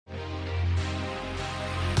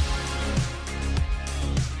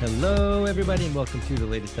Hello, everybody, and welcome to the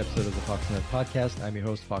latest episode of the Fox Nomad podcast. I'm your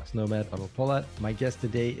host, Fox Nomad Abu Polat. My guest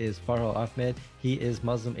today is Farhal Ahmad. He is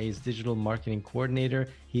Muslim Aid's digital marketing coordinator.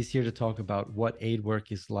 He's here to talk about what aid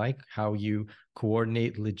work is like, how you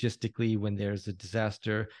coordinate logistically when there's a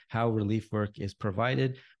disaster, how relief work is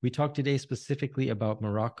provided. We talked today specifically about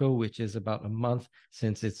Morocco, which is about a month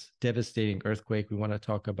since its devastating earthquake. We want to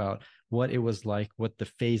talk about what it was like, what the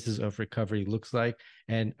phases of recovery looks like.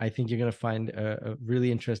 And I think you're going to find a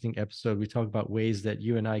really interesting episode. We talk about ways that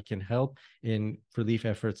you and I can help in relief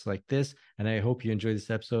efforts like this. And I hope you enjoy this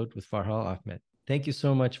episode with Farhal Ahmed. Thank you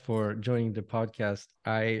so much for joining the podcast.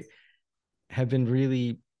 I have been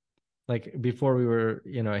really, like, before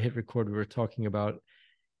I hit record, we were talking about,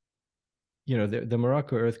 the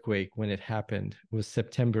Morocco earthquake when it happened was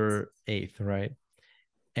September 8th, right?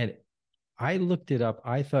 And I looked it up.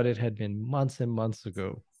 I thought it had been months and months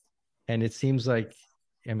ago. And it seems like,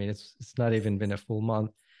 it's not even been a full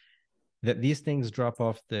month that these things drop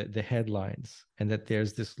off the headlines and that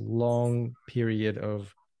there's this long period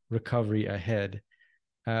of recovery ahead.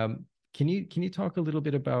 Can you talk a little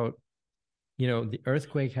bit about, the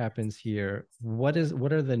earthquake happens here. What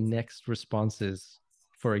are the next responses,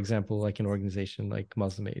 for example, like an organization like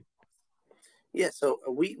Muslim Aid? Yeah, so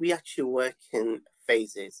we actually work in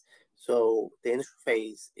phases. So the initial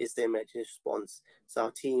phase is the emergency response. So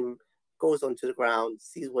our team goes onto the ground,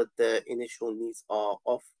 sees what the initial needs are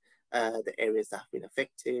of the areas that have been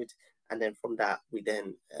affected, and then from that we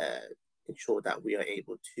then ensure that we are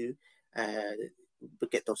able to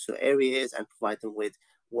get those two areas and provide them with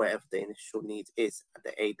whatever the initial need is,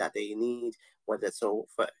 the aid that they need. Whether so,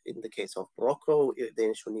 for in the case of Morocco, the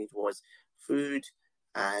initial need was food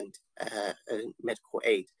and medical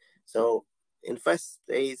aid. So in first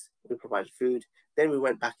phase, we provided food. Then we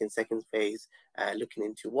went back in second phase, looking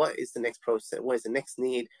into what is the next process, what is the next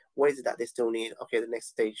need, what is it that they still need. Okay, the next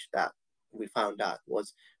stage that we found out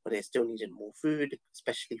was when they still needed more food,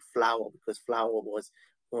 especially flour, because flour was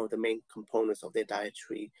one of the main components of their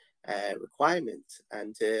dietary requirements.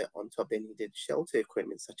 And on top, they needed shelter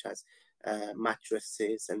equipment such as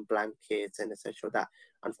mattresses and blankets and etc. That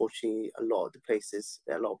unfortunately a lot of the places,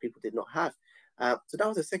 a lot of people did not have. So that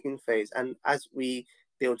was the second phase. And as we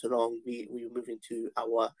built along, we move into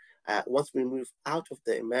our, once we move out of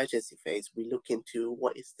the emergency phase, we look into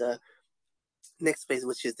what is the next phase,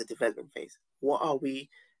 which is the development phase. What are we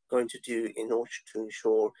going to do in order to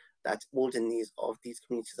ensure that all the needs of these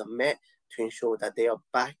communities are met, to ensure that they are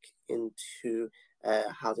back into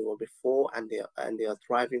how they were before, and they are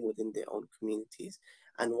thriving within their own communities.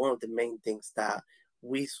 And one of the main things that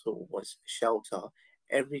we saw was shelter.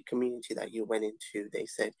 Every community that you went into, they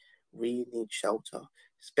said, we need shelter.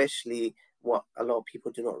 Especially what a lot of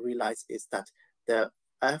people do not realize is that the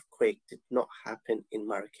earthquake did not happen in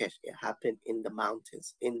Marrakesh. It happened in the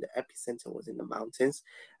mountains. In the epicenter was in the mountains.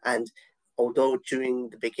 And although during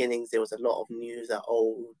the beginnings there was a lot of news that,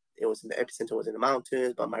 oh, it was in the epicenter was in the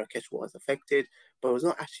mountains, but Marrakesh was affected. But it was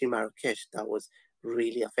not actually Marrakesh that was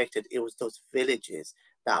really affected. It was those villages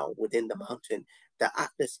that are within the mountain. The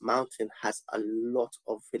Atlas Mountain has a lot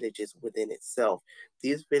of villages within itself.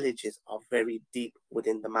 These villages are very deep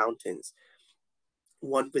within the mountains.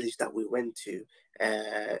 One village that we went to,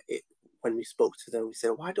 when we spoke to them, we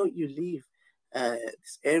said, "Why don't you leave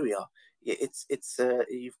this area? It's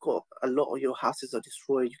you've got a lot of your houses are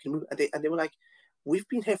destroyed. You can move." And they were like, "We've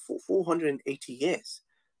been here for 480 years.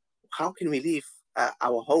 How can we leave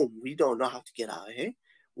our home? We don't know how to get out of here.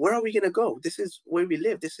 Where are we gonna go? This is where we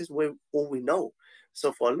live. This is where all we know."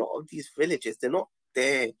 So for a lot of these villages, they're not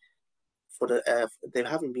there for they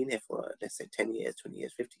haven't been here for, let's say, 10 years, 20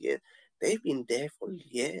 years, 50 years. They've been there for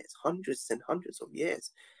years, hundreds and hundreds of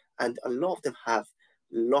years. And a lot of them have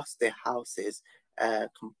lost their houses,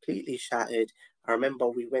 completely shattered. I remember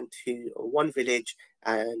we went to one village,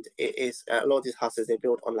 and it is a lot of these houses they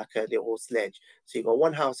built on like a little sledge. So you got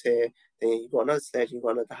one house here, then you got another sledge, you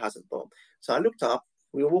got another house at the bottom. So I looked up,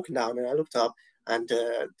 we were walking down, and I looked up, and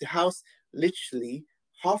the house, literally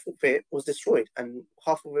half of it was destroyed and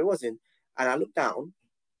half of it wasn't. And I looked down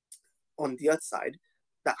on the other side,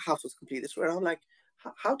 that house was completely destroyed. And I'm like,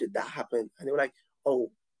 how did that happen? And they were like, oh,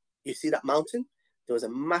 you see that mountain? There was a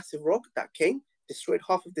massive rock that came, destroyed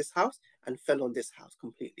half of this house, and fell on this house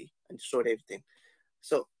completely and destroyed everything.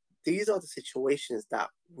 So these are the situations that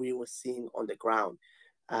we were seeing on the ground.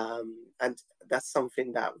 And that's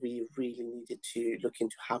something that we really needed to look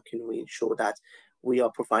into. How can we ensure that we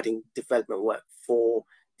are providing development work for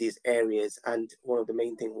these areas? And one of the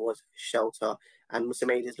main things was shelter. And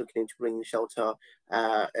Muslim Aid is looking into bringing shelter,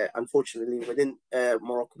 unfortunately, within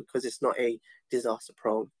Morocco, because it's not a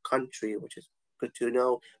disaster-prone country, which is good to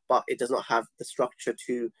know, but it does not have the structure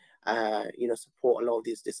to support a lot of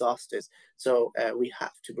these disasters. So we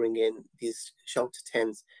have to bring in these shelter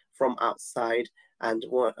tents from outside. And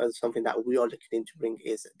something that we are looking into bring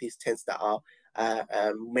is these tents that are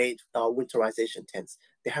made winterization tents.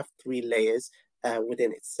 They have 3 layers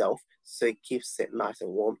within itself, so it keeps it nice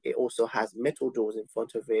and warm. It also has metal doors in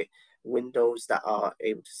front of it, windows that are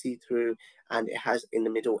able to see through, and it has in the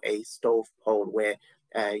middle a stove pole where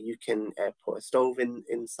you can put a stove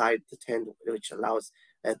inside the tent, which allows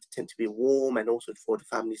the tent to be warm and also for the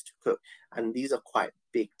families to cook. And these are quite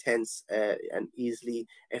big tents, and easily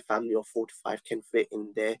a family of 4 to 5 can fit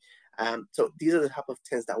in there. So these are the type of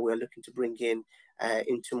tents that we're looking to bring in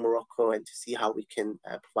into Morocco, and to see how we can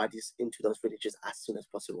provide this into those villages as soon as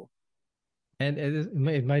possible. And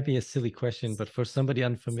it might be a silly question, but for somebody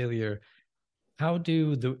unfamiliar, how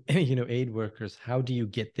do the aid workers, how do you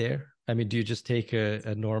get there? I mean, do you just take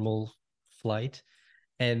a normal flight?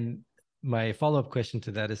 And my follow-up question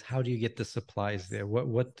to that is, how do you get the supplies there?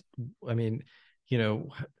 I mean,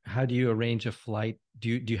 how do you arrange a flight?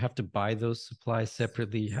 Do you have to buy those supplies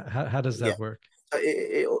separately? How does Yeah, that work?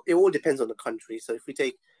 it all depends on the country. So if we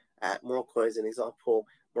take Morocco as an example,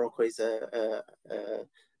 Morocco is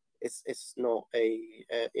it's not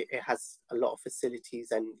it has a lot of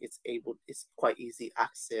facilities, and it's quite easy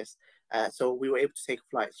access. So we were able to take a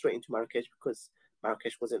flight straight into Marrakesh because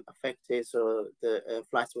Marrakesh wasn't affected, so the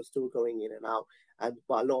flights were still going in and out. And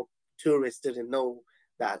but a lot of tourists didn't know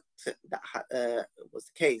that was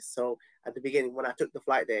the case. So at the beginning, when I took the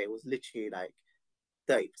flight there, it was literally like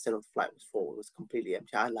 30% of the flight was full. It was completely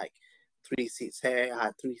empty. I had like 3 seats here, I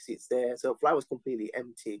had 3 seats there. So the flight was completely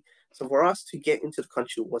empty. So for us to get into the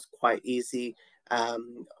country was quite easy.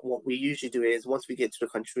 What we usually do is once we get to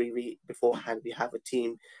the country, we beforehand we have a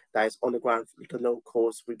team that is on the ground for the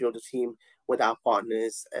locals. We build a team with our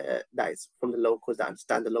partners that is from the locals that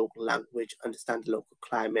understand the local language, understand the local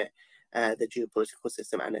climate, the geopolitical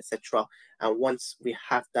system, and etc. And once we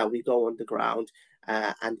have that, we go on the ground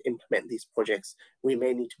and implement these projects. We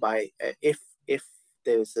may need to buy if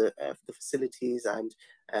there's the facilities and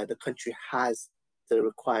the country has the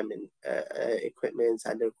requirement equipment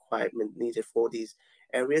and the requirement needed for these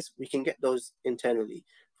areas, we can get those internally.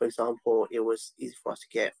 For example, it was easy for us to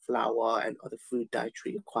get flour and other food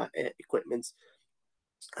dietary equipments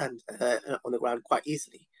and on the ground quite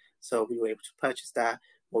easily. So we were able to purchase that.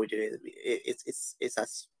 What we do is it's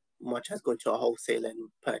as much as going to a wholesale and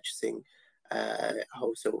purchasing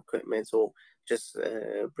wholesale equipment, or just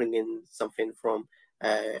bringing something from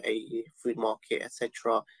a food market,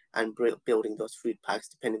 etc., and building those food packs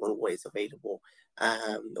depending on what is available,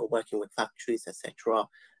 or working with factories, etc.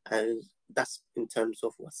 And that's in terms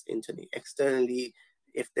of what's internally. Externally,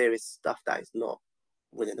 if there is stuff that is not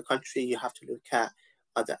within the country, you have to look at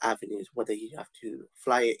other avenues, whether you have to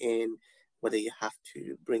fly it in, whether you have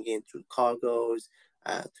to bring in through cargoes,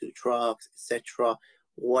 through trucks, etc.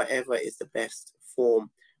 Whatever is the best form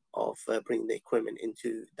of bringing the equipment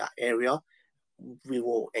into that area, we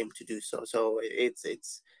will aim to do so. So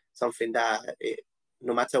it's something that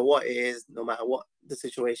no matter what it is, no matter what the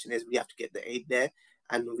situation is, we have to get the aid there,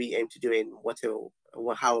 and we aim to do it in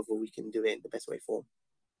however we can do it in the best way form.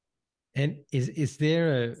 And is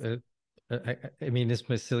there I mean, it's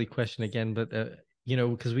my silly question again, but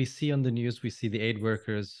because we see on the news, we see the aid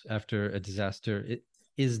workers after a disaster.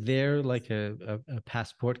 Is there like a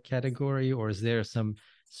passport category, or is there some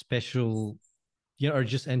special, or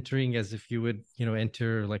just entering as if you would,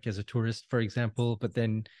 enter like as a tourist, for example, but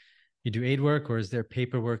then you do aid work, or is there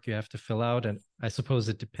paperwork you have to fill out? And I suppose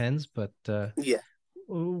it depends, but Yeah.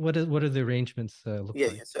 what are the arrangements look Yeah,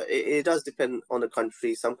 like? yeah. So it does depend on the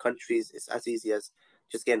country. Some countries it's as easy as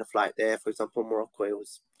just getting a flight there. For example, Morocco, it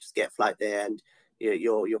was just get a flight there, and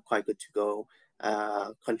you're quite good to go.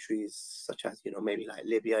 Countries such as maybe like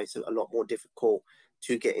Libya, it's a lot more difficult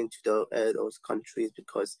to get into those countries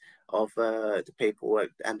because of the paperwork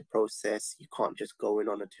and the process. You can't just go in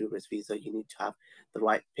on a tourist visa. You need to have the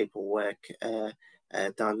right paperwork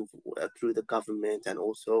done through the government, and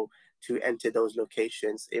also to enter those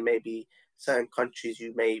locations. It may be certain countries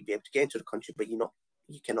you may be able to get into the country, but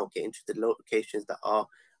you cannot get into the locations that are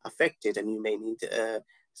affected, and you may need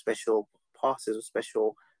special passes or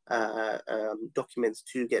special documents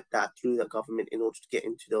to get that through the government in order to get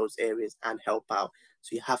into those areas and help out.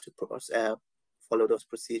 So you have to follow those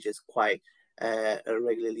procedures quite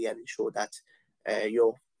regularly and ensure that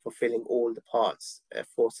you're fulfilling all the parts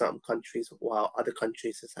for some countries, while other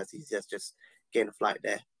countries it's as easy as just getting a flight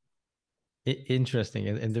there. Interesting.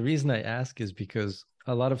 And the reason I ask is because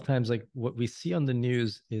a lot of times, like what we see on the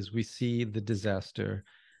news is we see the disaster,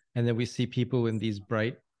 and then we see people in these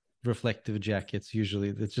bright reflective jackets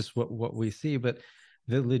usually. That's just what we see. But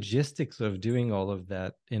the logistics of doing all of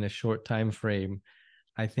that in a short time frame,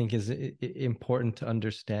 I think, is important to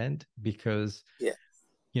understand, because Yeah.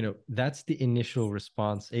 that's the initial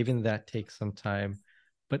response. Even that takes some time.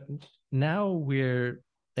 But now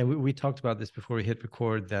we talked about this before we hit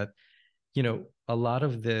record, that a lot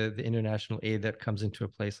of the international aid that comes into a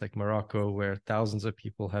place like Morocco, where thousands of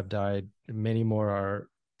people have died, many more are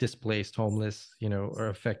displaced, homeless, or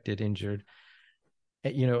affected, injured,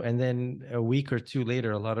 and then a week or two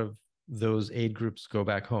later, a lot of those aid groups go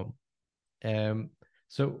back home.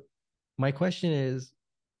 So my question is,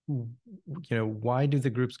 why do the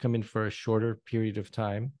groups come in for a shorter period of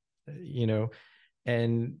time?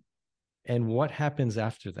 And what happens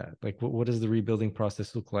after that? Like, what does the rebuilding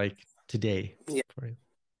process look like today Yeah. for you?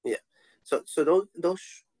 Yeah. So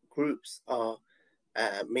those groups are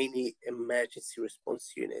mainly emergency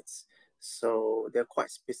response units. So they're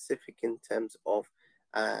quite specific in terms of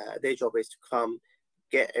their job is to come,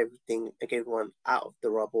 get everyone out of the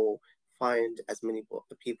rubble, find as many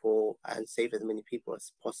people and save as many people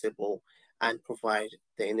as possible, and provide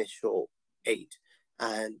the initial aid.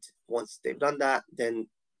 And once they've done that, then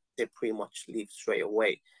they pretty much leave straight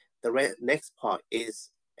away. The next part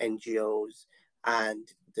is NGOs and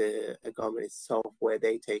the government itself, where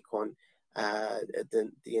they take on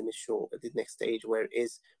the next stage, where it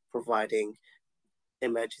is providing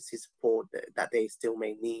emergency support that they still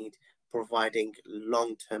may need, providing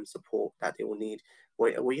long-term support that they will need.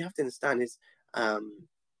 What you have to understand is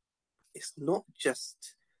it's not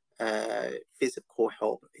just physical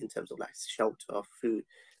help in terms of like shelter, food.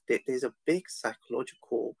 There's a big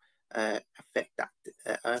psychological effect that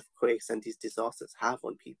earthquakes and these disasters have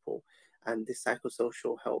on people, and this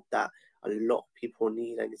psychosocial help that a lot of people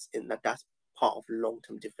need, and that's part of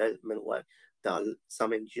long-term development work that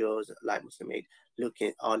some NGOs like Muslim Aid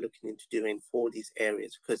are looking into doing for these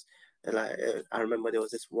areas. Because I remember there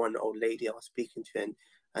was this one old lady I was speaking to,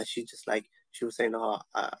 and she was saying, "Oh,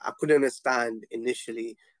 I couldn't understand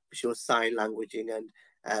initially, but she was sign languaging, and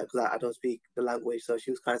because I don't speak the language, so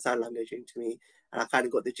she was kind of sign languaging to me, and I kind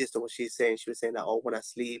of got the gist of what she's saying. She was saying that, oh, when I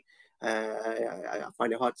sleep, I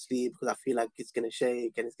find it hard to sleep because I feel like it's gonna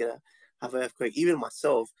shake and it's gonna have an earthquake. Even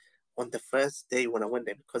myself, on the first day when I went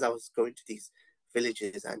there, because I was going to these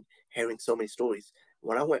villages and hearing so many stories.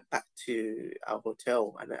 When I went back to our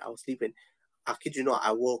hotel and I was sleeping, I kid you not,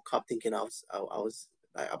 I woke up thinking I was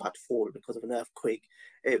like about to fall because of an earthquake,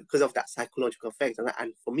 because of that psychological effect.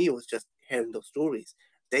 And for me, it was just hearing those stories.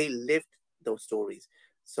 They lived those stories.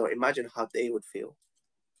 So imagine how they would feel.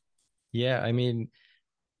 Yeah, I mean,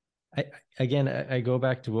 I again, I go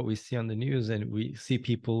back to what we see on the news, and we see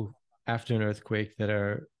people after an earthquake that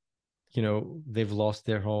are, they've lost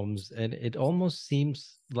their homes, and it almost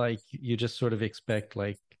seems like you just sort of expect,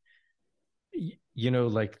 like,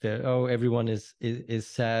 like everyone is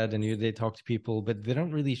sad, and they talk to people, but they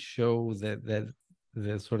don't really show that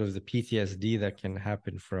the sort of the PTSD that can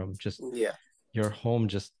happen from just Yeah, your home.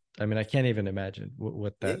 Just, I mean, I can't even imagine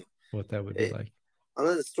yeah. what that would be It, like.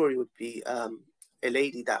 Another story would be a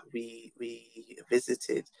lady that we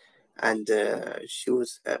visited, and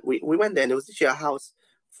we went there, and it was actually a house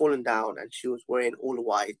fallen down, and she was wearing all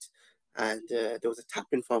white, and there was a tap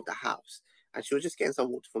in front of the house, and she was just getting some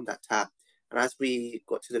water from that tap. And as we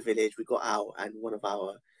got to the village, we got out, and one of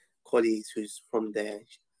our colleagues who's from there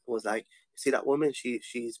was like, "You see that woman?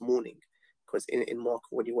 She's mourning, because in Morocco,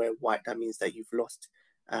 when you wear white, that means that you've lost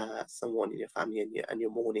someone in your family, and you're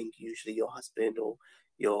mourning, usually your husband or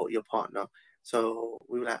your partner." So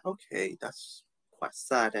we were like, okay, that's quite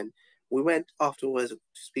sad. And we went afterwards to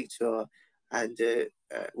speak to her, and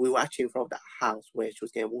we were actually in front of that house where she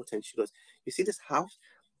was getting water, and she goes, "You see this house?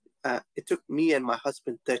 It took me and my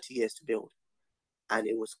husband 30 years to build, and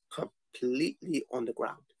it was completely on the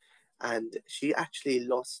ground." And she actually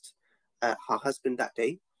lost her husband that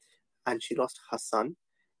day, and she lost her son,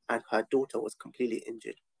 and her daughter was completely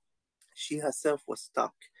injured. She herself was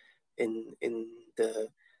stuck in the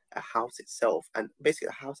house itself, and basically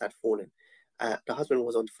the house had fallen. The husband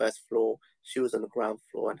was on the first floor, she was on the ground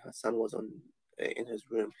floor, and her son was on in his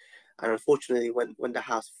room. And unfortunately, when the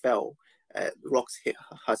house fell, rocks hit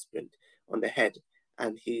her husband on the head,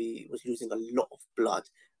 and he was losing a lot of blood.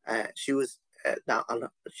 She was now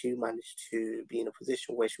she managed to be in a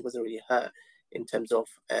position where she wasn't really hurt in terms of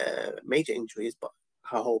major injuries, but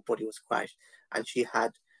her whole body was crushed, and she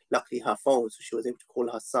had luckily her phone, so she was able to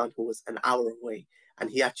call her son, who was an hour away,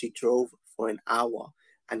 and he actually drove for an hour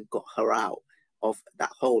and got her out of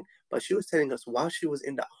that hole. But she was telling us while she was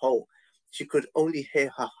in that hole, she could only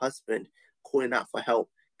hear her husband calling out for help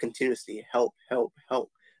continuously, help, help,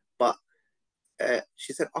 help. But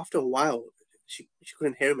she said after a while, she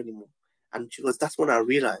couldn't hear him anymore. And she goes, that's when I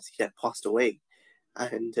realized he had passed away.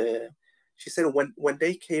 And she said when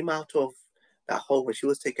they came out of that hole, when she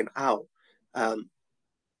was taken out, um,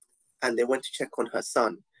 and they went to check on her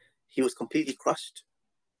son, he was completely crushed.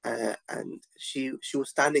 And she was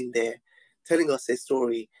standing there telling us a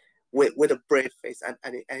story with a brave face, and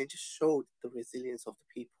it just showed the resilience of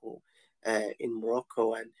the people in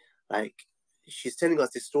Morocco. And like, she's telling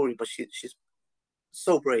us this story, but she's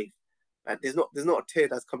so brave. Like, there's not a tear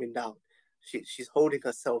that's coming down. She's holding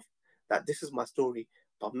herself, that this is my story,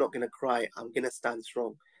 but I'm not gonna cry. I'm gonna stand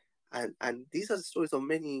strong. And these are the stories of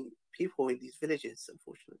many people in these villages,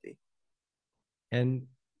 unfortunately. And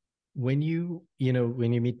when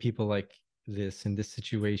when you meet people like this in this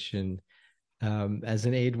situation, as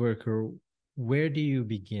an aid worker, where do you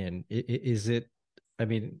begin? Is it, I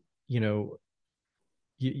mean, you know,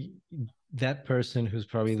 you, that person who's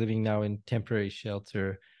probably living now in temporary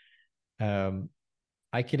shelter, um,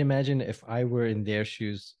 I can imagine if I were in their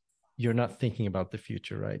shoes, you're not thinking about the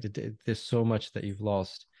future, right? There's so much that you've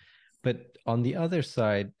lost. But on the other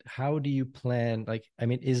side, how do you plan? Like, I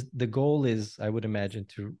mean, is the goal is, I would imagine,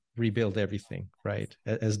 to rebuild everything, right?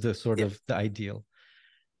 As the sort Yeah, of the ideal.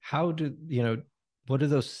 How do, what do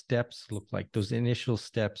those steps look like? Those initial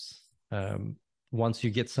steps, once you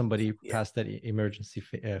get somebody yeah. past that emergency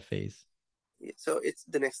phase. Yeah, so it's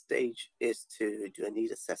the next stage is to do a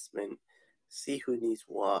need assessment, see who needs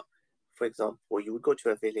what. For example, you would go to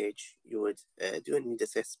a village, you would do a need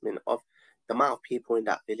assessment of the amount of people in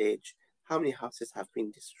that village, how many houses have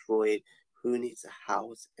been destroyed, who needs a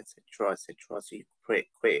house, etc., etc. So you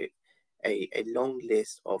create a long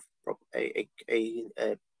list of a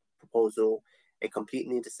proposal, a complete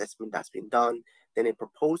need assessment that's been done. Then a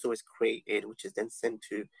proposal is created, which is then sent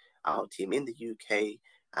to our team in the UK,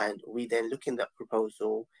 and we then look in that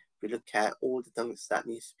proposal. We look at all the things that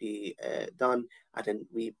needs to be done, and then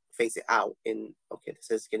we phase it out in, okay,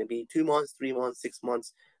 this is going to be 2 months, 3 months, 6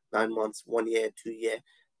 months, 9 months, 1 year, 2 year.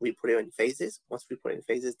 We put it in phases. Once we put it in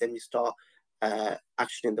phases, then we start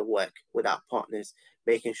actioning the work with our partners,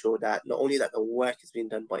 making sure that not only that the work is being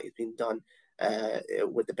done, but it's being done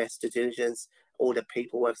with the best due diligence. All the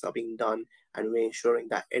paperworks are being done, and we're ensuring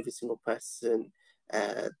that every single person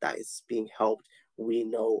that is being helped, we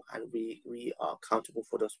know, and we are accountable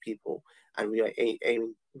for those people, and we are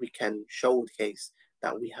aiming, we can show the case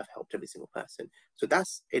that we have helped every single person. So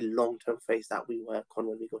that's a long-term phase that we work on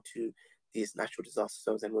when we go to these natural disaster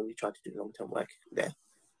zones and when we try to do long-term work there.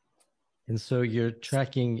 And so you're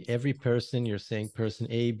tracking every person, you're saying person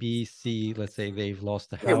A, B, C, let's say they've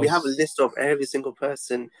lost a Yeah, we have a house. list of every single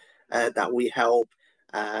person that we help,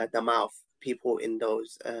 the amount of people in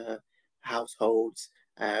those households,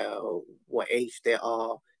 uh, what age they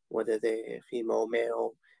are, whether they're female,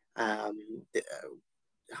 male, um, the,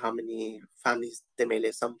 how many families they may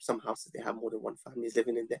live. Some houses they have more than one family is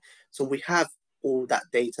living in there. So we have all that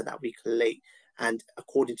data that we collate, and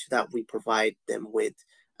according to that, we provide them with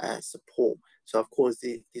support. So of course,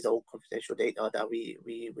 these are all confidential data that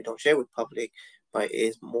we don't share with public, but it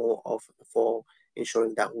is more of for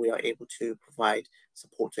ensuring that we are able to provide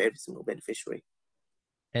support to every single beneficiary.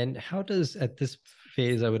 And how does at this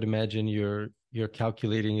phase, I would imagine you're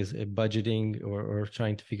calculating is it budgeting or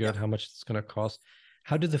trying to figure Yeah. out how much it's going to cost.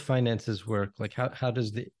 How do the finances work? Like how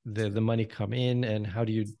does the money come in and how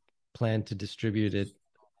do you plan to distribute it?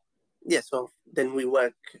 Yeah, so then we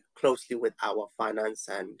work closely with our finance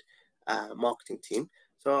and marketing team.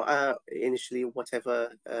 So initially,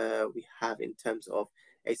 whatever we have in terms of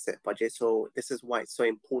a set budget. So this is why it's so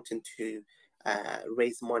important to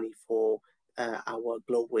raise money for our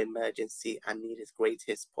global emergency and needed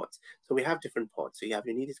greatest pots. So we have different pots. So you have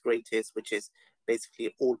your needed greatest, which is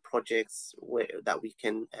basically all projects that we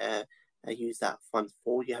can use that fund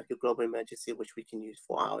for. You have your global emergency, which we can use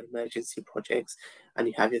for our emergency projects, and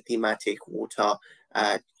you have your thematic water,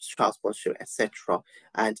 child sponsorship, etc.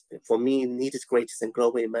 And for me, needed greatest and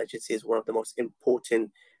global emergency is one of the most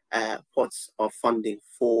important pots of funding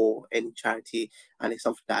for any charity, and it's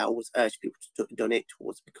something that I always urge people to donate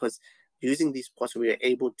towards, because using these pots, we are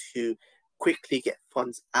able to quickly get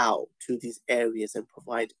funds out to these areas and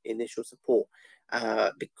provide initial support,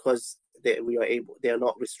 because they are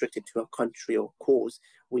not restricted to a country or cause.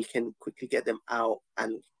 We can quickly get them out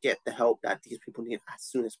and get the help that these people need as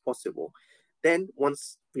soon as possible. Then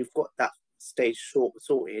once we've got that stage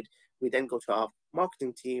sorted, we then go to our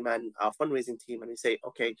marketing team and our fundraising team and we say,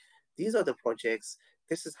 okay, these are the projects,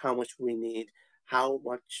 this is how much we need, how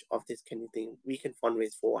much of this can you think we can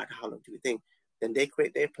fundraise for, and how long do we think? Then they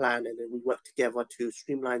create their plan, and then we work together to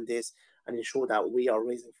streamline this and ensure that we are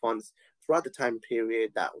raising funds throughout the time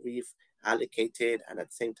period that we've allocated, and at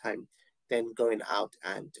the same time, then going out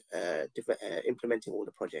and implementing all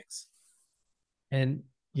the projects. And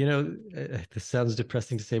you know, this sounds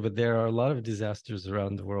depressing to say, but there are a lot of disasters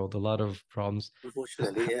around the world, a lot of problems.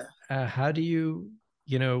 Unfortunately, yeah. How do you,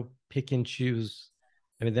 pick and choose?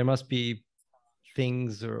 I mean, there must be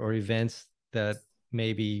things or events that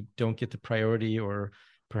maybe don't get the priority, or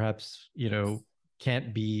perhaps,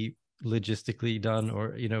 can't be logistically done,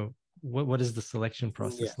 or, what is the selection Yeah.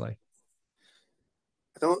 process like?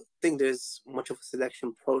 I don't think there's much of a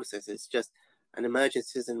selection process. It's just an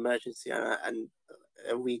emergency is an emergency, and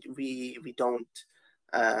we don't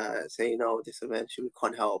say no. This emergency we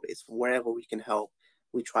can't help. It's wherever we can help.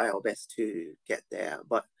 We try our best to get there.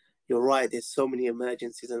 But you're right. There's so many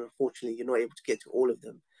emergencies, and unfortunately, you're not able to get to all of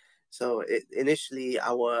them. So initially,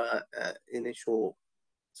 our initial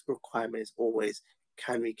requirement is always: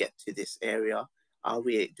 can we get to this area?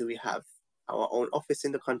 Do we have our own office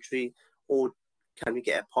in the country, or can we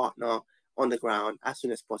get a partner on the ground as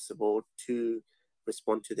soon as possible to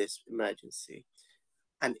respond to this emergency?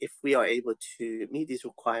 And if we are able to meet these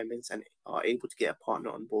requirements and are able to get a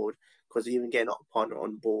partner on board, because even getting a partner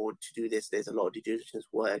on board to do this, there's a lot of due diligence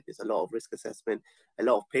work, there's a lot of risk assessment, a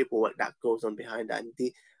lot of paperwork that goes on behind that.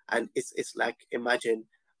 And it's like, imagine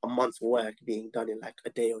a month's work being done in like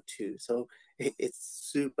a day or two. So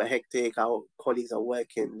it's super hectic. Our colleagues are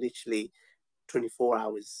working literally 24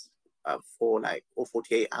 hours for like, or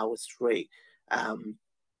 48 hours straight, um,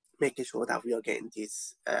 making sure that we are getting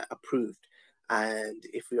these approved. And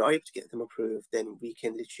if we are able to get them approved, then we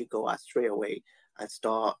can literally go out straight away and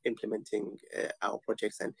start implementing our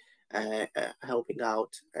projects and helping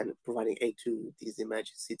out and providing aid to these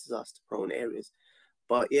emergency disaster prone areas.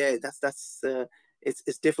 But yeah, that's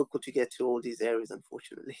it's difficult to get to all these areas,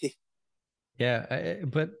 unfortunately. Yeah,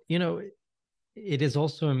 but it is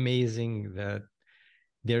also amazing that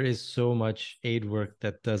there is so much aid work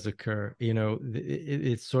that does occur.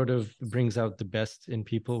 It sort of brings out the best in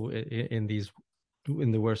people in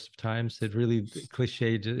the worst of times. It really,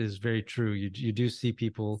 cliche is very true. You do see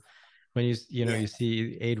people when Yeah, you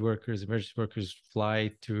see aid workers, emergency workers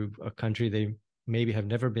fly to a country they maybe have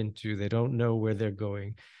never been to. They don't know where they're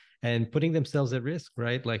going, and putting themselves at risk,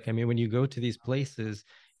 right? Like, I mean, when you go to these places,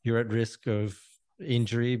 you're at risk of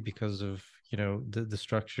injury because of the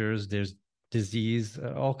structures. There's disease,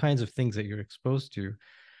 all kinds of things that you're exposed to.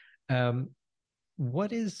 Um,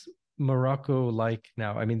 what is Morocco like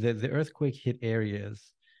now? I mean, the earthquake hit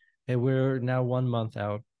areas, and we're now 1 month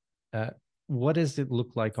out. Uh, what does it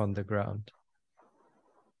look like on the ground?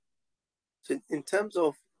 so in terms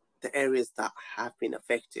of the areas that have been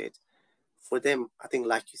affected, for them, I think,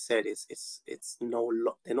 like you said, it's no,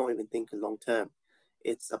 they're not even thinking long term.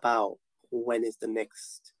 It's about when is the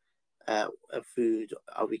next food?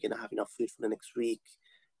 Are we going to have enough food for the next week?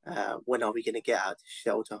 When are we going to get out to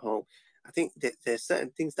shelter home? I think that there's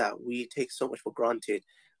certain things that we take so much for granted,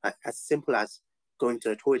 like as simple as going to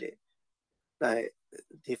the toilet. Like,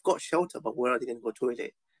 they've got shelter, but where are they going to go to the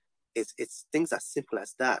toilet? It's things as simple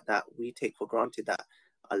as that that we take for granted, that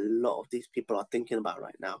a lot of these people are thinking about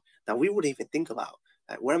right now, that we wouldn't even think about.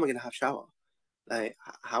 Like, where am I going to have shower? Like,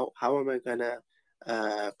 how am I going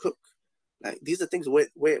to cook? Like, these are things we're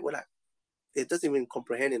like, it doesn't even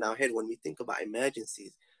comprehend in our head when we think about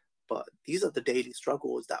emergencies. But these are the daily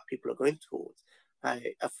struggles that people are going towards.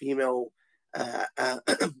 Like, a female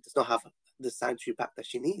does not have the sanitary pack that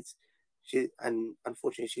she needs. And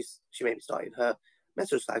unfortunately, she may be starting her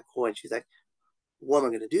menstrual cycle, and she's like, "What am I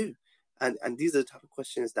going to do?" And these are the type of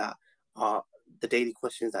questions that are the daily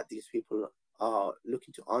questions that these people are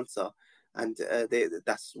looking to answer, and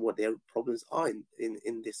that's what their problems are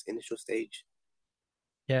in this initial stage.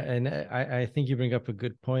 Yeah, and I think you bring up a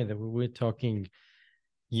good point that we're talking.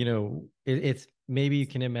 It's maybe you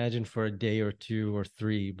can imagine for a day or two or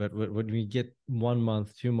three, but when we get 1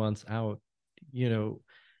 month, 2 months out, you know,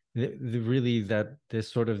 really that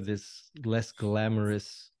there's sort of this less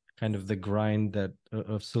glamorous kind of the grind that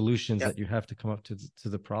of solutions Yep. that you have to come up to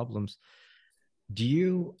the problems. Do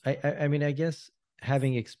you? I mean, I guess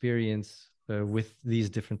having experience with these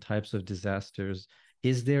different types of disasters,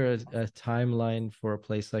 is there a timeline for a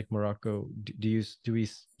place like Morocco? Do we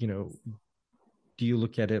do you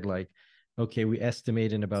look at it like, okay, we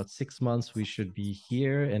estimate in about 6 months we should be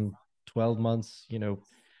here, and 12 months,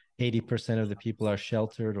 80% of the people are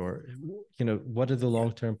sheltered, or what do the Yeah.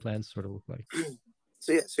 long-term plans sort of look like?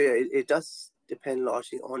 So it does depend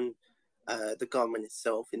largely on the government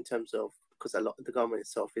itself, in terms of, because a lot the government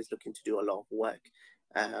itself is looking to do a lot of work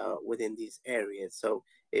within these areas. So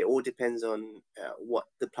it all depends on what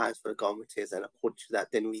the plans for the government is, and according to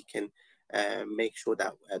that, then we can make sure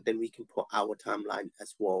that then we can put our timeline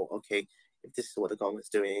as well. Okay, if this is what the government's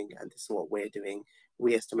doing and this is what we're doing,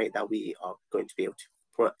 we estimate that we are going to be able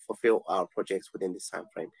to fulfill our projects within this time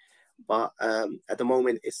frame. But at the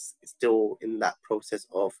moment, it's still in that process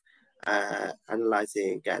of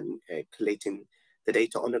analyzing and collating the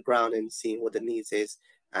data on the ground and seeing what the needs is,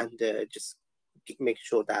 and just make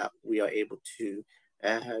sure that we are able to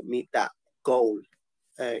meet that goal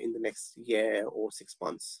in the next year or 6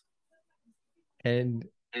 months. And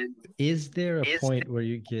is there a point where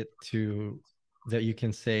you get to that you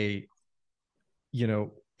can say,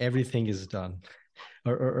 everything is done,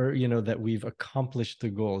 or that we've accomplished the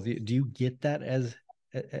goal? Do you get that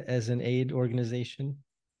as an aid organization?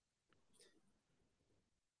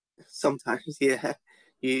 Sometimes, yeah,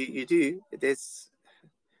 you do. There's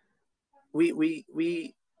we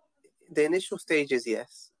the initial stages,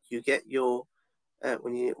 yes, you get your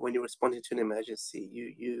when you're responding to an emergency,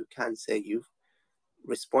 you can say you've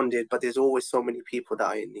responded, but there's always so many people that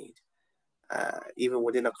are in need. Even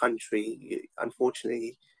within a country,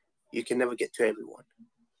 unfortunately, you can never get to everyone,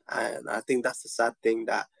 and I think that's the sad thing,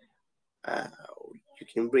 that uh, you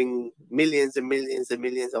can bring millions and millions and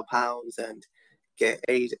millions of pounds and get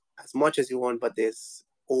aid as much as you want, but there's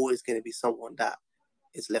always going to be someone that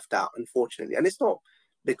is left out, unfortunately. And it's not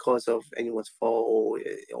because of anyone's fault,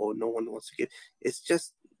 or no one wants to give. It's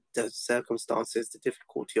just the circumstances, the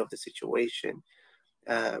difficulty of the situation.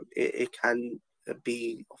 It can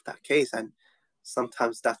be of that case, and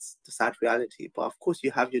sometimes that's the sad reality. But of course,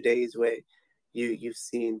 you have your days where you've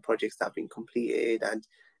seen projects that have been completed, and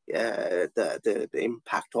the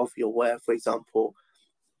impact of your work. For example,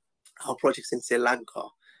 our projects in Sri Lanka.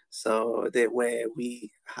 So where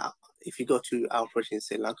we have, if you go to our project in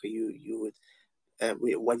Sri Lanka, you would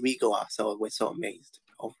when we go ourselves, we're so amazed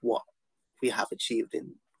of what we have achieved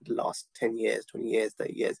in the last 10 years, 20 years,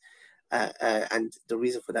 30 years. And the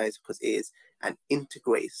reason for that is because it is an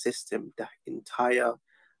integrated system. The entire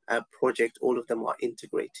project, all of them are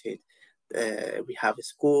integrated. We have a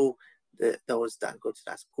school. Those that go to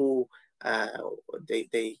that school, uh,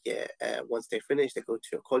 they get once they finish, they go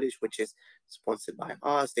to a college which is sponsored by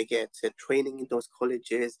us. They get training in those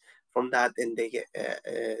colleges. From that, then they get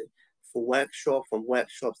for workshop. From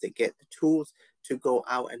workshops, they get the tools to go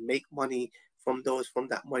out and make money. From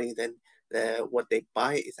that money, then what they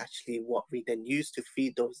buy is actually what we then use to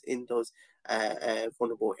feed those in those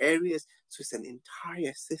vulnerable areas. So it's an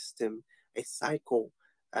entire system, a cycle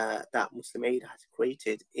that Muslim Aid has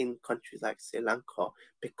created in countries like Sri Lanka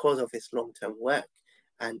because of its long-term work.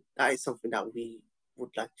 And that is something that we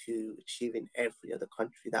would like to achieve in every other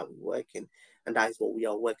country that we work in. And that is what we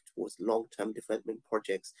are working towards, long-term development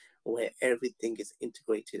projects where everything is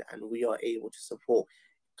integrated and we are able to support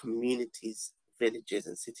communities, villages,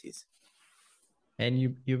 and cities. And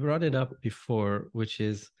you brought it up before, which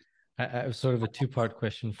is I sort of a two-part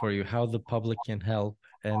question for you: how the public can help.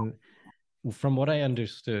 And from what I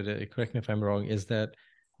understood, correct me if I'm wrong, is that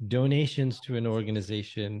donations to an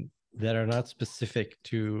organization that are not specific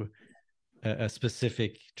to a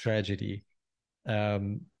specific tragedy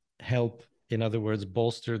help, in other words,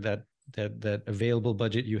 bolster that available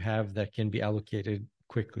budget you have that can be allocated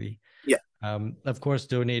quickly. Yeah. Of course,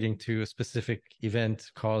 donating to a specific event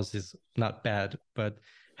cause is not bad, but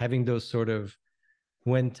having those sort of,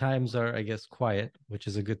 when times are, I guess, quiet, which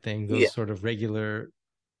is a good thing, those sort of regular,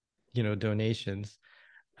 donations.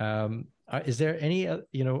 Is there any,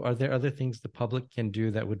 are there other things the public can do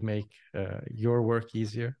that would make your work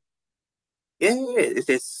easier? Yeah,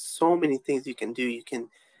 there's so many things you can do. You can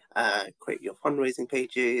create your fundraising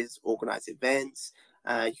pages, organize events.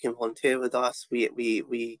 You can volunteer with us.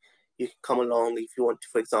 You can come along if you want to,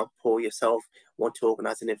 for example, yourself want to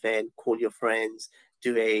organize an event, call your friends,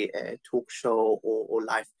 do a talk show or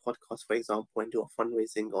live podcast, for example, and do a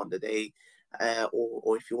fundraising on the day.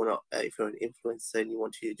 Or if you want to, if you're an influencer and you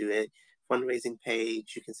want to do a fundraising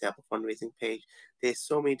page, you can set up a fundraising page. There's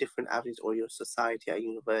so many different avenues, or your society, at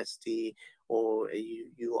university, or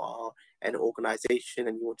you are an organization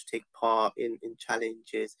and you want to take part in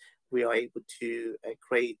challenges. We are able to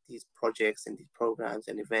create these projects and these programs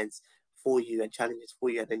and events for you and challenges for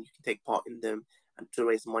you, and then you can take part in them and to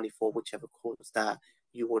raise money for whichever cause that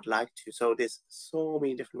you would like to. So there's so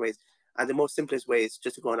many different ways. And the most simplest way is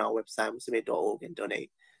just to go on our website, muslimaid.org, and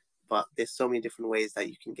donate. But there's so many different ways that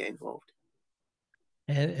you can get involved.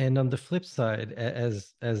 And on the flip side,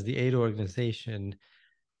 as the aid organization,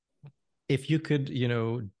 if you could,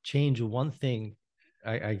 change one thing,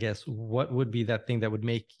 I guess, what would be that thing that would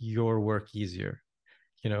make your work easier?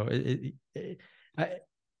 You know, I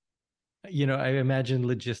I imagine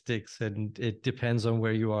logistics and it depends on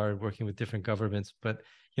where you are working with different governments. But,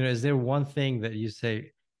 is there one thing that you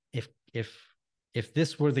say, if if if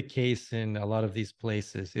this were the case in a lot of these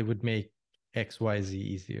places, it would make XYZ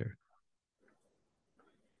easier?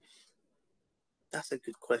 That's a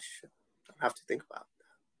good question. I have to think about.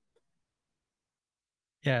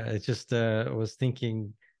 Yeah, it just was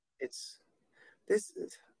thinking. It's this.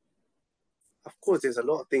 Of course, there's a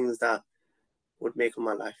lot of things that would make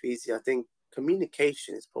my life easier. I think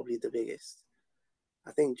communication is probably the biggest.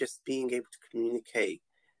 I think just being able to communicate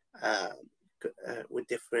um, with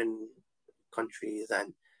different countries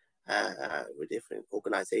and with different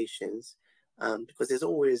organizations, because there's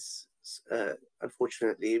always,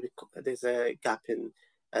 unfortunately, there's a gap in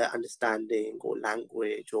understanding or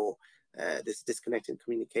language, or there's disconnect in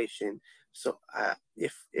communication. So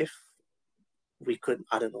if we could,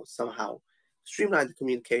 I don't know, somehow streamline the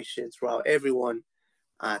communication throughout everyone,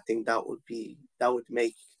 I think that would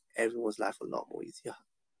make everyone's life a lot more easier.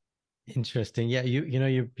 Interesting. Yeah,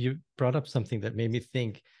 you brought up something that made me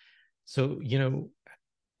think. So,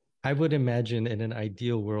 I would imagine in an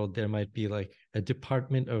ideal world there might be like a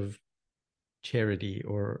department of charity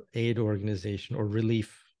or aid organization or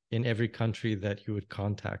relief in every country that you would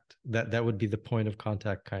contact. That would be the point of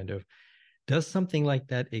contact, kind of. Does something like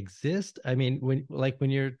that exist? I mean,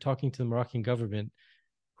 when you're talking to the Moroccan government,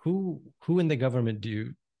 who in the government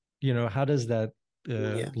how does that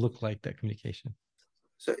Yeah. look like, that communication?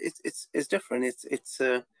 So it's different. It's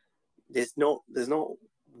there's no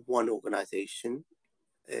one organization.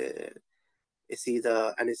 Uh, it's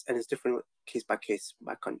either and it's different case by case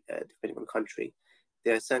depending on country.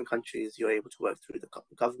 There are certain countries you're able to work through the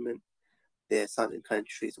government. There are certain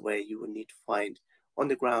countries where you will need to find on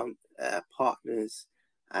the ground partners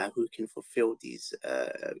who can fulfill these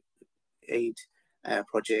aid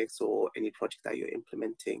projects or any project that you're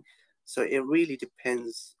implementing. So it really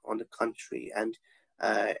depends on the country, and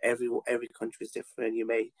every country is different. You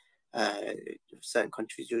may uh, certain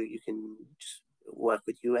countries you can just work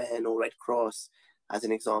with UN or Red Cross as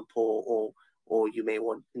an example, or you may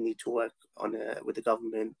need to work on with the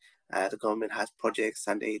government. The government has projects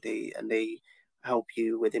and they help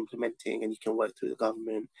you with implementing, and you can work through the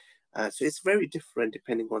government. So it's very different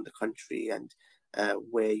depending on the country and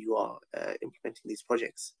where you are implementing these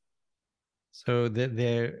projects. So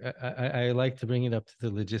I like to bring it up to the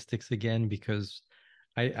logistics again because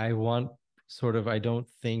I want sort of, I don't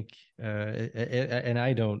think and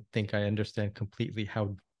I don't think I understand completely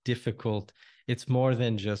how difficult it's more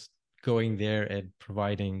than just going there and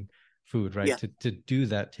providing food, right? Yeah, To do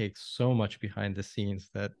that takes so much behind the scenes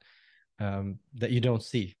that you don't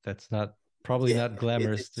see. That's not probably yeah. not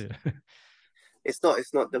glamorous It's to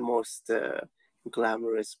it's not the most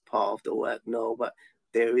glamorous part of the work, no, but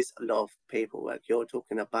there is a lot of paperwork. You're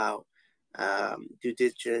talking about due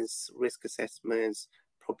diligence, risk assessments,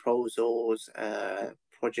 proposals,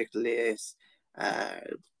 project lists. Uh,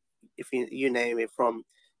 if you name it, from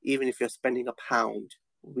even if you're spending a pound,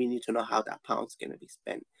 we need to know how that pound's going to be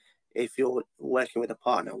spent. If you're working with a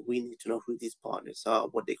partner, we need to know who these partners are,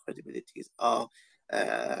 what their credibilities are,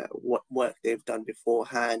 what work they've done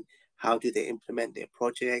beforehand, how do they implement their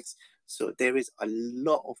projects. So there is a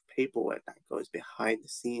lot of paperwork that goes behind the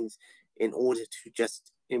scenes in order to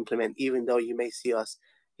just implement, even though you may see us,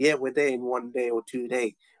 yeah, we're there in 1 day or 2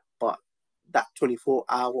 day, but that 24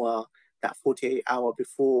 hour, that 48 hour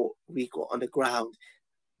before we got on the ground,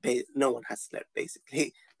 no one has slept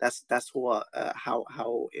basically. That's what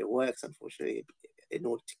how it works, unfortunately, in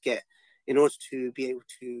order to get in order to be able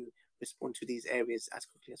to respond to these areas as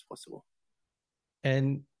quickly as possible.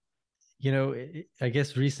 and I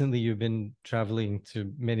guess recently you've been traveling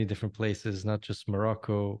to many different places, not just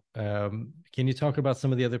Morocco. Can you talk about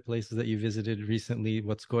some of the other places that you visited recently?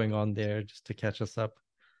 What's going on there, just to catch us up?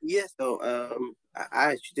 Yeah, so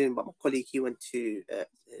I actually didn't, but my colleague, he went to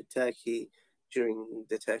Turkey during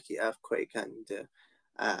the Turkey earthquake, and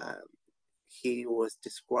he was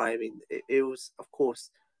describing it was, of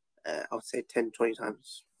course, I would say 10, 20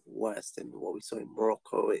 times worse than what we saw in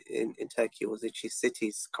Morocco. In Turkey, it was literally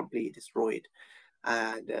cities completely destroyed.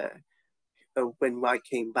 And when I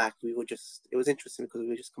came back, it was interesting because we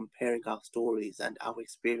were just comparing our stories and our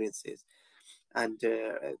experiences. And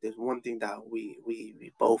there's one thing that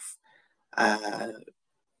we both uh,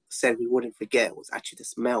 said we wouldn't forget was actually the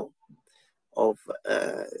smell of,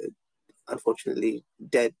 unfortunately,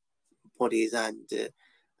 dead bodies and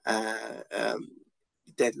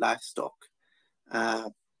dead livestock. Uh,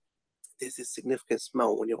 there's a significant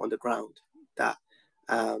smell when you're on the ground that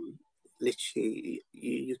um, literally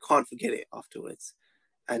you can't forget it afterwards.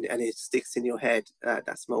 And it sticks in your head,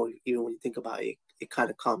 that smell, even when you think about it, it kind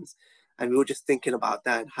of comes. And we were just thinking about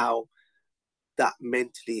that and how that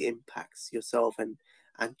mentally impacts yourself, and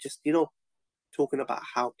just talking about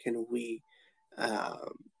how can we,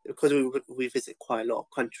 because we visit quite a lot of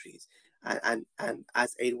countries, and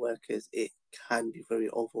as aid workers it can be very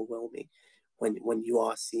overwhelming when you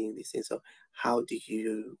are seeing these things. So how do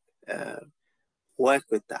you work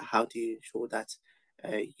with that? How do you ensure that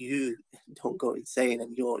you don't go insane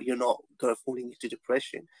and you're not going falling into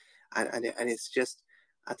depression? And it's just,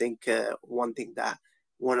 I think one thing that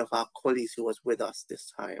one of our colleagues who was with us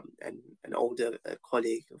this time, and an older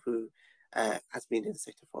colleague who has been in the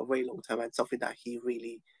sector for a very long time, and something that he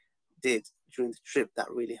really did during the trip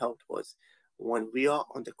that really helped was when we are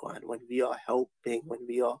on the ground, when we are helping, when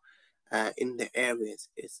we are in the areas,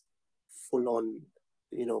 it's full on,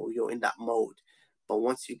 you're in that mode. But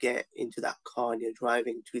once you get into that car and you're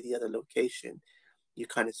driving to the other location, you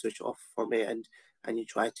kind of switch off from it, and you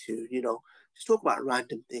try to, just talk about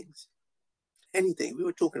random things. Anything. We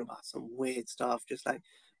were talking about some weird stuff, just like,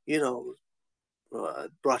 you know,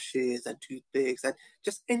 brushes and toothpicks and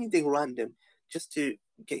just anything random, just to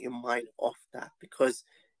get your mind off that. Because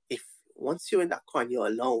if once you're in that car and you're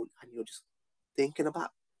alone and you're just thinking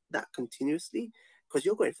about that continuously, because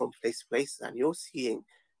you're going from place to place and you're seeing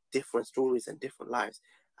different stories and different lives,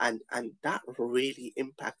 and that really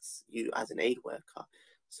impacts you as an aid worker.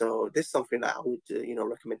 So this is something that I would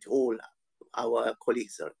recommend to all our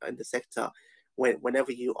colleagues in the sector,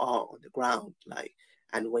 whenever you are on the ground, like,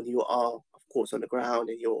 and when you are, of course, on the ground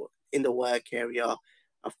and you're in the work area,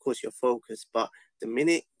 of course you're focused, but the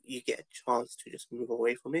minute you get a chance to just move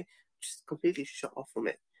away from it, just completely shut off from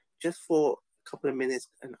it, just for a couple of minutes,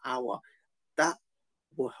 an hour, that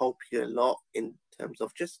will help you a lot in terms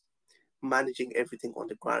of just managing everything on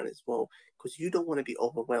the ground as well, because you don't want to be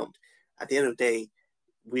overwhelmed. At the end of the day,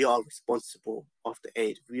 we are responsible of the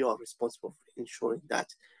aid. We are responsible for ensuring that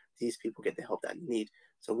these people get the help that they need.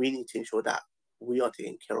 So we need to ensure that we are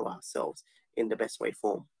taking care of ourselves in the best way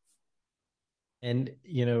form. And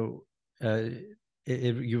you,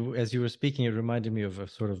 as you were speaking, it reminded me of a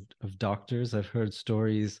sort of doctors. I've heard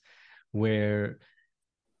stories where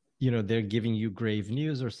they're giving you grave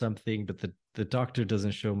news or something, but the doctor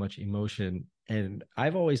doesn't show much emotion. And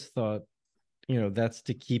I've always thought, that's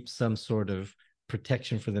to keep some sort of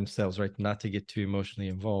protection for themselves, right? Not to get too emotionally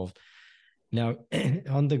involved. Now,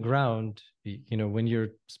 on the ground, when you're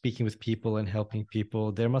speaking with people and helping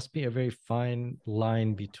people, there must be a very fine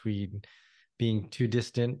line between being too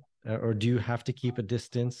distant, or do you have to keep a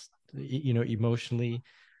distance, emotionally,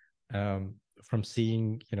 from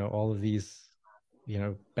seeing, all of these,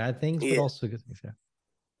 bad things, but Yeah, also good things. Yeah.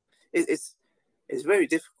 it's it's very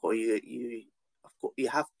difficult. You of course you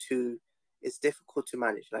have to. It's difficult to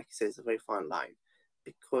manage. Like you said, it's a very fine line,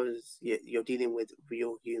 because you're dealing with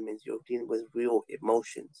real humans. You're dealing with real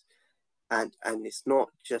emotions, and it's not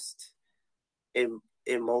just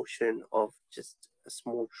emotion of just a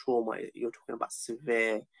small trauma. You're talking about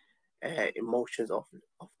severe emotions of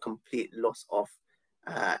complete loss of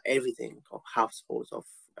everything, of households,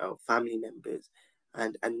 of family members,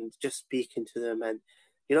 and just speaking to them. And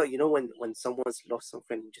when someone's lost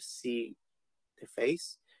something and you just see their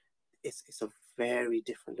face, it's a very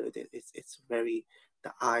different look. It's very,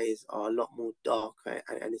 the eyes are a lot more dark,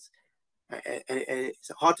 and it's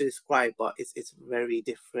hard to describe, but it's very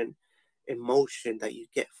different emotion that you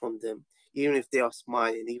get from them. Even if they are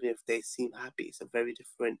smiling, even if they seem happy, it's a very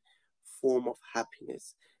different form of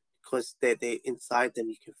happiness, because they inside them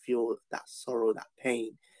you can feel that sorrow, that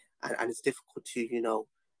pain, and it's difficult to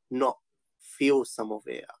not feel some of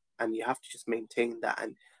it, and you have to just maintain that.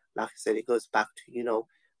 And like I said, it goes back to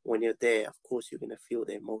when you're there, of course you're going to feel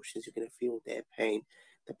their emotions, you're going to feel their pain,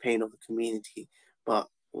 the pain of the community. But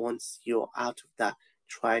once you're out of that,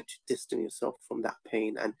 try to distance yourself from that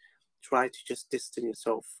pain, and try to just distance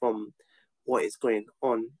yourself from what is going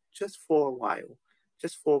on, just for a while,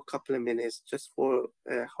 just for a couple of minutes, just for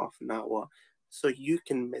half an hour, so you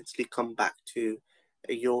can mentally come back to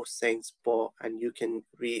your sane spot, and you can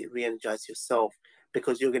re-energize yourself,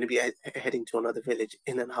 because you're going to be heading to another village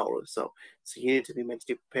in an hour or so. So you need to be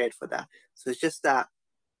mentally prepared for that. So it's just that,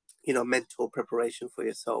 mental preparation for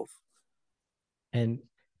yourself. And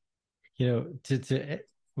to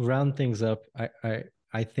round things up,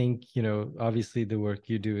 I think, obviously the work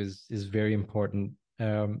you do is very important,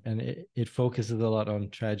 and it focuses a lot on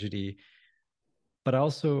tragedy, but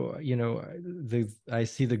also, I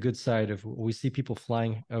see the good side of, we see people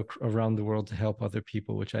flying around the world to help other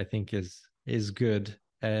people, which I think is good,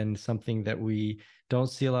 and something that we don't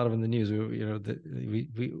see a lot of in the news.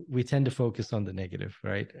 We tend to focus on the negative,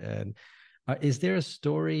 right? And Is there a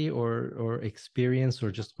story or experience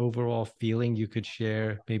or just overall feeling you could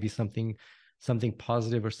share? Maybe something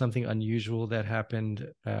positive or something unusual that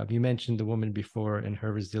happened. You mentioned the woman before and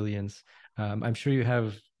her resilience. I'm sure you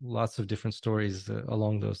have lots of different stories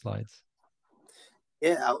along those lines.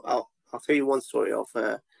 Yeah, I'll tell you one story of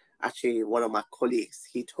actually one of my colleagues.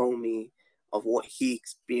 He told me of what he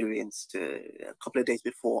experienced a couple of days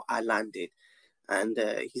before I landed, and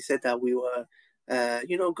he said that we were,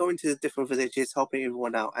 going to different villages, helping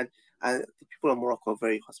everyone out, and the people of Morocco are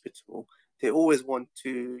very hospitable. They always want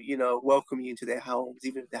to, welcome you into their homes,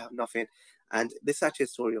 even if they have nothing. And this is actually a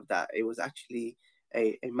story of that. It was actually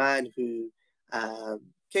a man who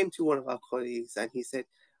came to one of our colleagues and he said,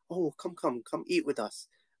 "Oh, come eat with us."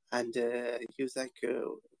 And he was like,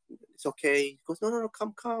 "It's okay." He goes, "No,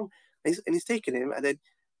 come." And he's taking him. And then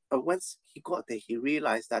once he got there, he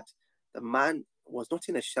realized that the man was not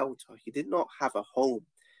in a shelter. He did not have a home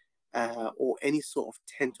or any sort of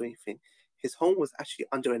tent or anything. His home was actually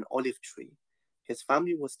under an olive tree. His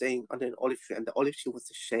family was staying under an olive tree, and the olive tree was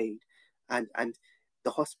the shade, and the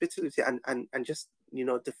hospitality and just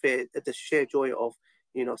the sheer joy of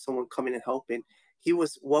someone coming and helping. He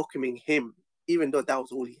was welcoming him, even though that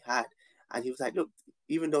was all he had. And he was like, "Look,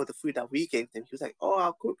 even though the food that we gave them," he was like, "Oh,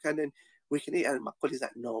 I'll cook and then we can eat." And my colleague's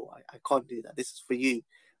like, "No, I can't do that. This is for you."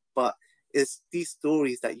 But it's these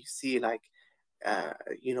stories that you see, like,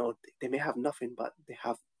 they may have nothing, but they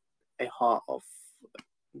have a heart of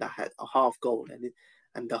that had a heart of gold,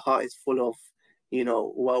 and the heart is full of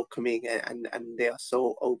welcoming, and they are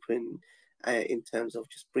so open in terms of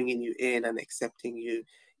just bringing you in and accepting you.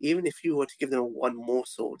 Even if you were to give them one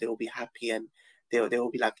morsel, they will be happy, and they will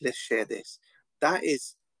be like, "Let's share this." That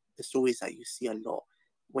is the stories that you see a lot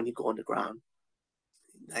when you go on the ground,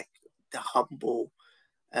 like the humble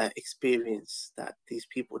experience that these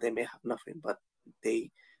people, they may have nothing, but they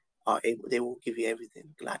they will give you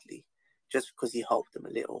everything gladly, just because you help them a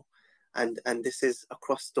little. And this is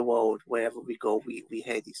across the world. Wherever we go, we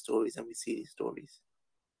hear these stories and we see these stories.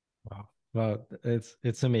 Wow. Well,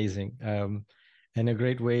 it's amazing. And a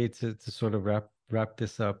great way to sort of wrap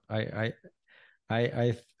this up. I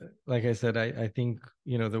like I said, I think,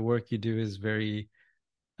 the work you do is very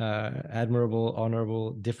admirable,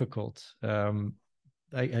 honorable, difficult.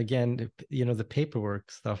 Again, the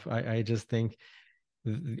paperwork stuff, I just think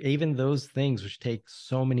even those things which take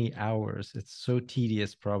so many hours, it's so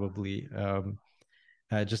tedious probably,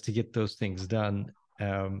 just to get those things done.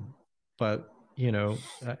 But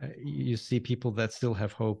you see people that still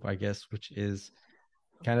have hope, I guess, which is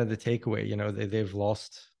kind of the takeaway. They've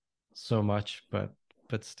lost so much, but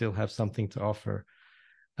still have something to offer.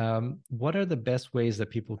 What are the best ways that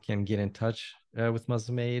people can get in touch with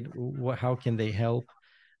Muslim Aid? How can they help?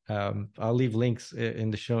 I'll leave links in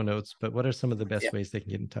the show notes, but what are some of the best Yeah, ways they can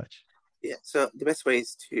get in touch? yeah. So the best way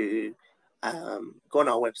is to go on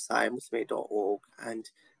our website, muslimaid.org, and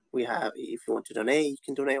we have, if you want to donate, you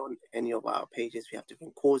can donate on any of our pages. We have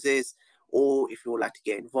different causes, or if you would like to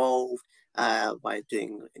get involved by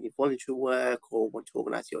doing any voluntary work or want to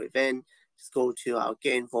organize your event, just go to our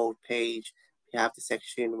Get Involved page. We have the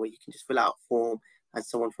section where you can just fill out a form, and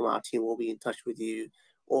someone from our team will be in touch with you.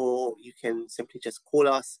 Or you can simply just call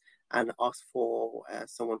us and ask for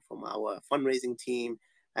someone from our fundraising team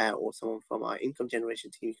or someone from our income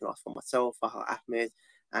generation team. You can ask for myself, Farhal Ahmed,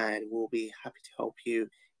 and we'll be happy to help you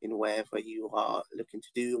in wherever you are looking to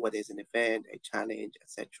do, whether it's an event, a challenge,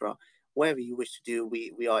 etc. Whatever you wish to do,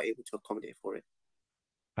 we are able to accommodate for it.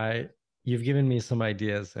 I You've given me some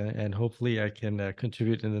ideas, and hopefully I can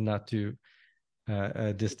contribute in the not too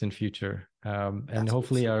distant future, and That's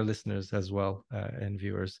hopefully awesome. our listeners as well, and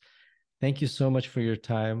viewers. Thank you so much for your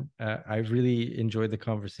time. I really enjoyed the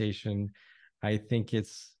conversation. I think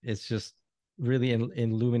it's just really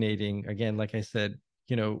illuminating. Again, like I said,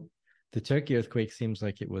 the Turkey earthquake seems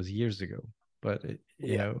like it was years ago, but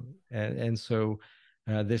Yeah, and so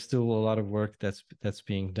there's still a lot of work that's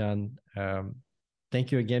being done.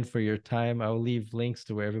 Thank you again for your time. I'll leave links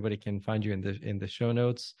to where everybody can find you in the show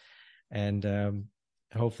notes, and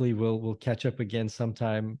hopefully we'll catch up again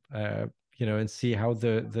sometime. And see how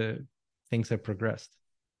the things have progressed.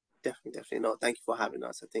 definitely. No, thank you for having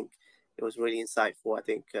us. I think it was really insightful. I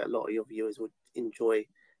think a lot of your viewers would enjoy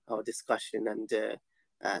our discussion, and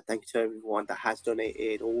thank you to everyone that has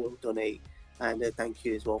donated or will donate. And thank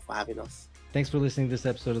you as well for having us. Thanks for listening to this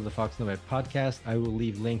episode of the Fox Nomad podcast. I will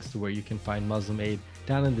leave links to where you can find Muslim Aid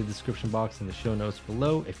down in the description box and the show notes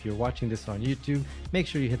below. If you're watching this on YouTube, make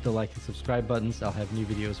sure you hit the like and subscribe buttons. I'll have new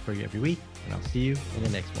videos for you every week, and I'll see you in the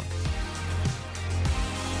next one.